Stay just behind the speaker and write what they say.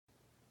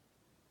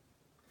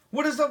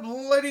What is up,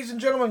 ladies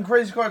and gentlemen?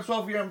 Crazy Card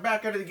 12 here. I'm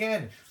back at it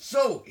again.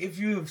 So, if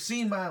you've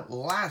seen my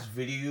last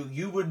video,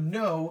 you would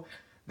know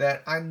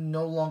that I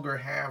no longer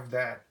have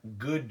that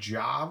good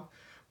job.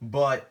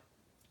 But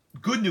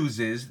good news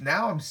is,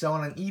 now I'm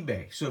selling on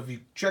eBay. So, if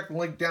you check the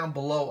link down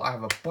below, I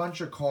have a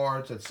bunch of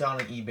cards that sell on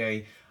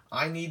eBay.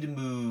 I need to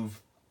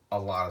move a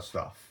lot of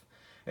stuff.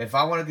 If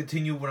I want to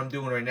continue what I'm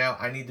doing right now,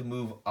 I need to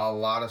move a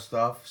lot of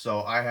stuff.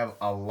 So, I have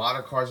a lot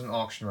of cards in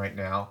auction right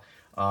now.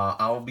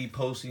 I will be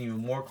posting even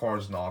more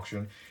cards in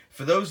auction.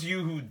 For those of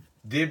you who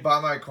did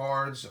buy my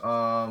cards,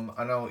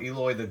 I know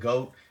Eloy the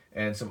Goat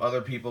and some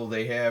other people,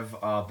 they have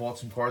bought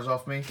some cards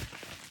off me.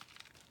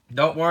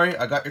 Don't worry,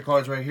 I got your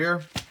cards right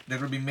here. They're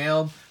going to be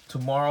mailed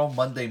tomorrow,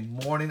 Monday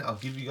morning. I'll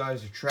give you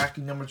guys the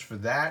tracking numbers for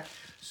that.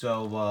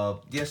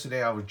 So,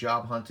 yesterday I was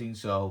job hunting,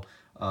 so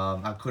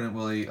I couldn't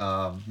really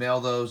mail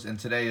those. And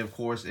today, of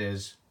course,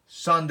 is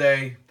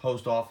Sunday.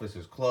 Post office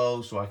is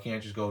closed, so I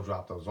can't just go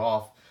drop those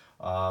off.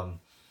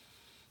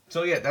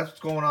 So yeah, that's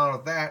what's going on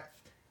with that.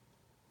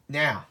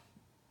 Now,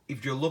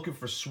 if you're looking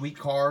for sweet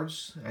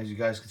cards, as you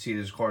guys can see,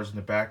 there's cards in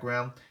the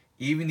background.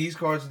 Even these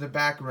cards in the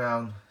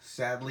background,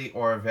 sadly,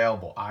 are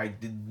available. I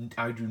do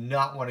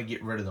not want to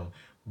get rid of them.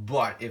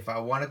 But if I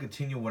want to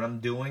continue what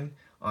I'm doing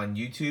on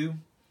YouTube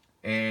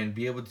and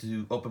be able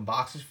to open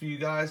boxes for you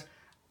guys,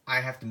 I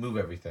have to move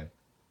everything.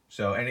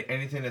 So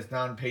anything that's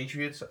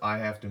non-Patriots, I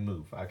have to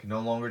move. I can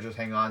no longer just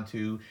hang on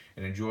to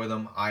and enjoy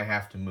them. I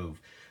have to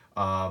move.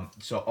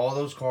 So all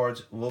those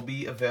cards will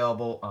be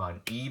available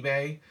on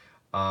eBay.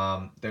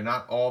 They're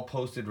not all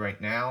posted right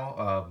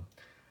now.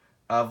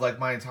 Of like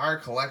my entire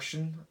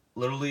collection,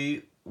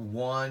 literally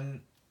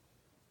 1/20th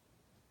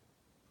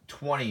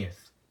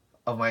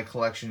of my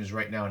collection is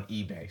right now on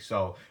eBay.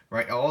 So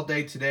all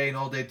day today and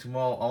all day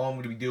tomorrow, all I'm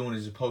going to be doing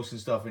is posting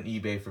stuff on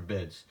eBay for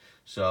bids.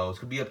 So it's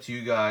going to be up to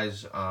you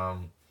guys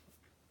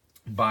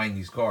buying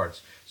these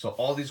cards. So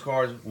all these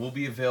cards will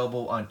be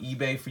available on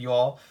eBay for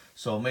y'all.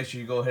 So make sure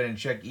you go ahead and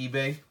check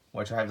eBay,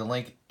 which I have the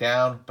link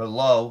down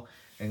below,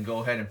 and go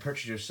ahead and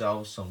purchase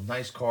yourselves some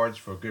nice cards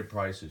for good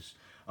prices.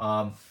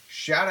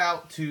 Shout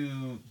out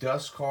to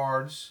Dust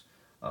Cards,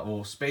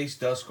 Space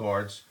Dust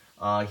Cards.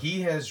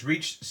 He has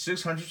reached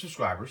 600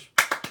 subscribers.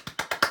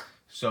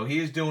 So he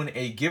is doing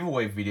a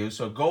giveaway video.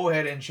 So go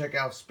ahead and check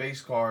out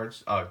Space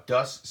Dust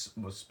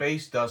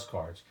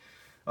Cards.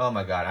 Oh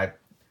my God,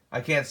 I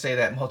can't say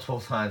that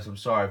multiple times. I'm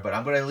sorry, but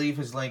I'm going to leave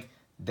his link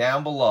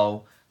down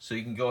below so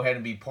you can go ahead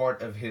and be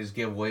part of his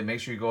giveaway. Make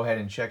sure you go ahead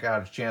and check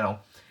out his channel.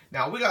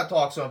 Now, we got to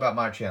talk some about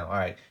my channel. All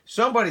right,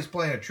 somebody's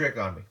playing a trick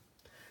on me.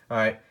 All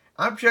right,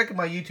 I'm checking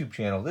my YouTube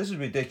channel. This is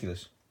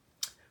ridiculous.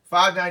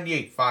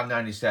 $5.98,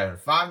 $5.97,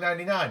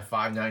 $5.99,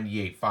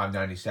 $5.98,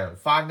 $5.97,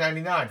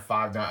 $5.99,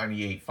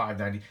 $5.98,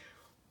 $5.90.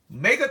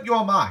 Make up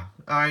your mind.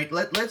 All right,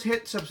 let's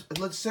hit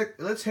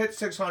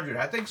 600.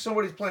 I think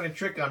somebody's playing a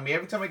trick on me.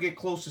 Every time I get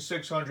close to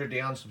 600, they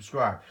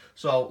unsubscribe.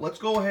 So let's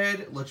go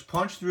ahead. Let's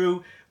punch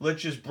through.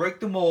 Let's just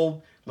break the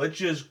mold. Let's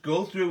just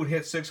go through and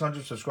hit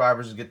 600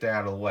 subscribers and get that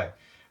out of the way.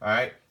 All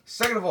right.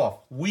 Second of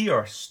all, we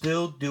are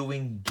still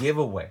doing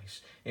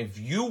giveaways. If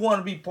you want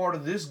to be part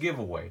of this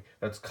giveaway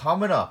that's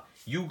coming up,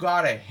 you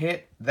gotta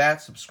hit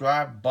that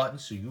subscribe button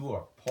so you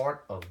are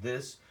part of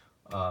this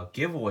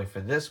giveaway for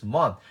this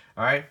month.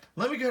 All right,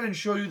 let me go ahead and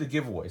show you the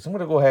giveaways. I'm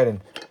gonna go ahead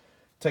and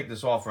take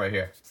this off right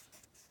here.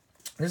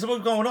 This is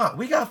what's going on.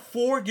 We got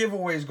 4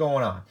 giveaways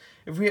going on.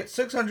 If we hit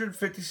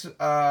 650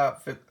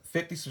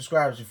 50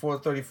 subscribers before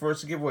the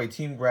 31st, we give away a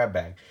team grab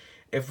bag.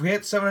 If we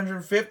hit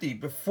 750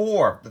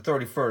 before the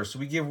 31st,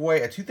 we give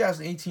away a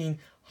 2018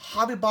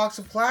 hobby box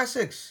of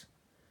classics.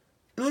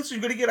 Listen,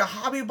 you're going to get a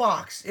hobby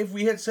box if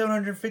we hit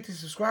 750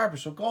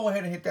 subscribers. So go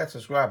ahead and hit that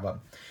subscribe button.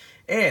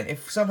 And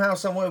if somehow,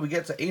 some way we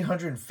get to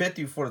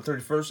 850 before the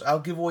 31st, I'll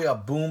give away a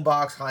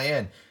boombox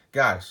high-end.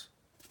 Guys,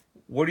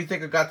 where do you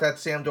think I got that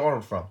Sam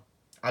Darnold from?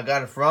 I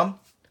got it from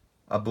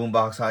a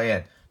boombox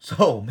high-end.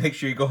 So make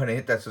sure you go ahead and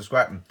hit that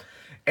subscribe button.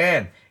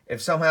 And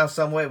if somehow,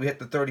 some way we hit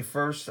the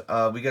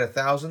 31st, we get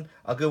 1,000,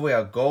 I'll give away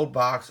a gold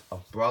box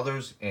of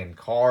Brothers and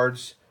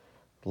Cards.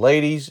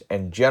 Ladies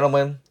and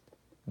gentlemen,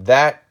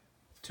 that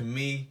to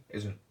me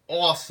is an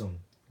awesome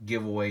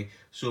giveaway.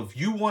 So if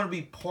you want to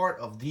be part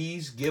of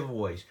these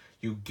giveaways,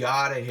 you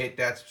gotta hit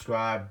that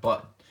subscribe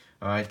button.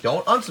 All right,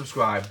 don't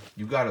unsubscribe.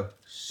 You gotta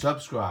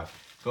subscribe.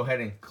 Go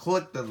ahead and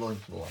click the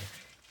link below.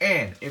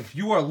 And if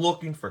you are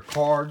looking for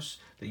cards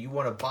that you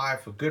want to buy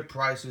for good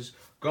prices,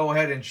 go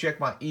ahead and check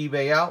my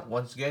eBay out.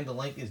 Once again, the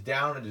link is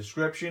down in the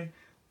description.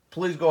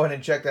 Please go ahead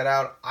and check that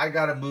out. I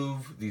gotta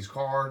move these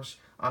cards.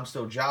 I'm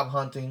still job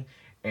hunting,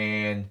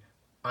 and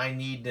I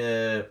need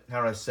to,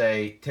 how do I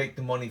say, take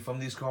the money from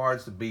these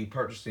cards to be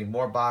purchasing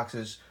more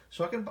boxes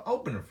so I can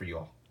open them for you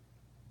all.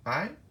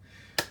 Alright?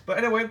 But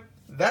anyway,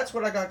 that's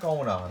what I got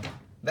going on.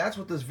 That's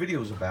what this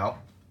video is about.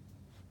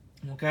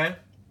 Okay?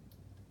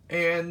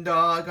 And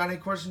got any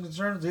questions,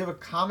 concerns, leave a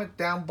comment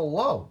down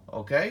below.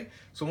 Okay?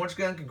 So once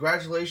again,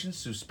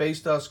 congratulations to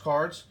Space Dust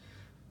Cards.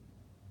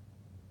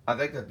 I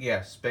think that,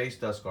 yeah, Space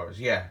Dust Cards.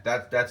 Yeah,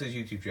 that's his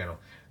YouTube channel.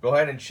 Go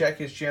ahead and check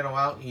his channel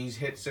out. He's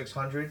hit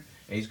 600, and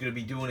he's going to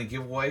be doing a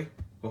giveaway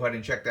Go ahead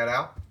and check that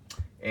out.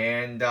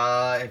 And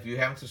if you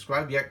haven't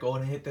subscribed yet, go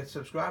ahead and hit that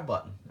subscribe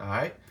button. All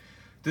right.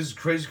 This is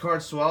Crazy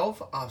Cards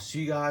 12. I'll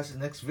see you guys in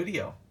the next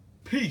video.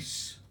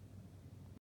 Peace.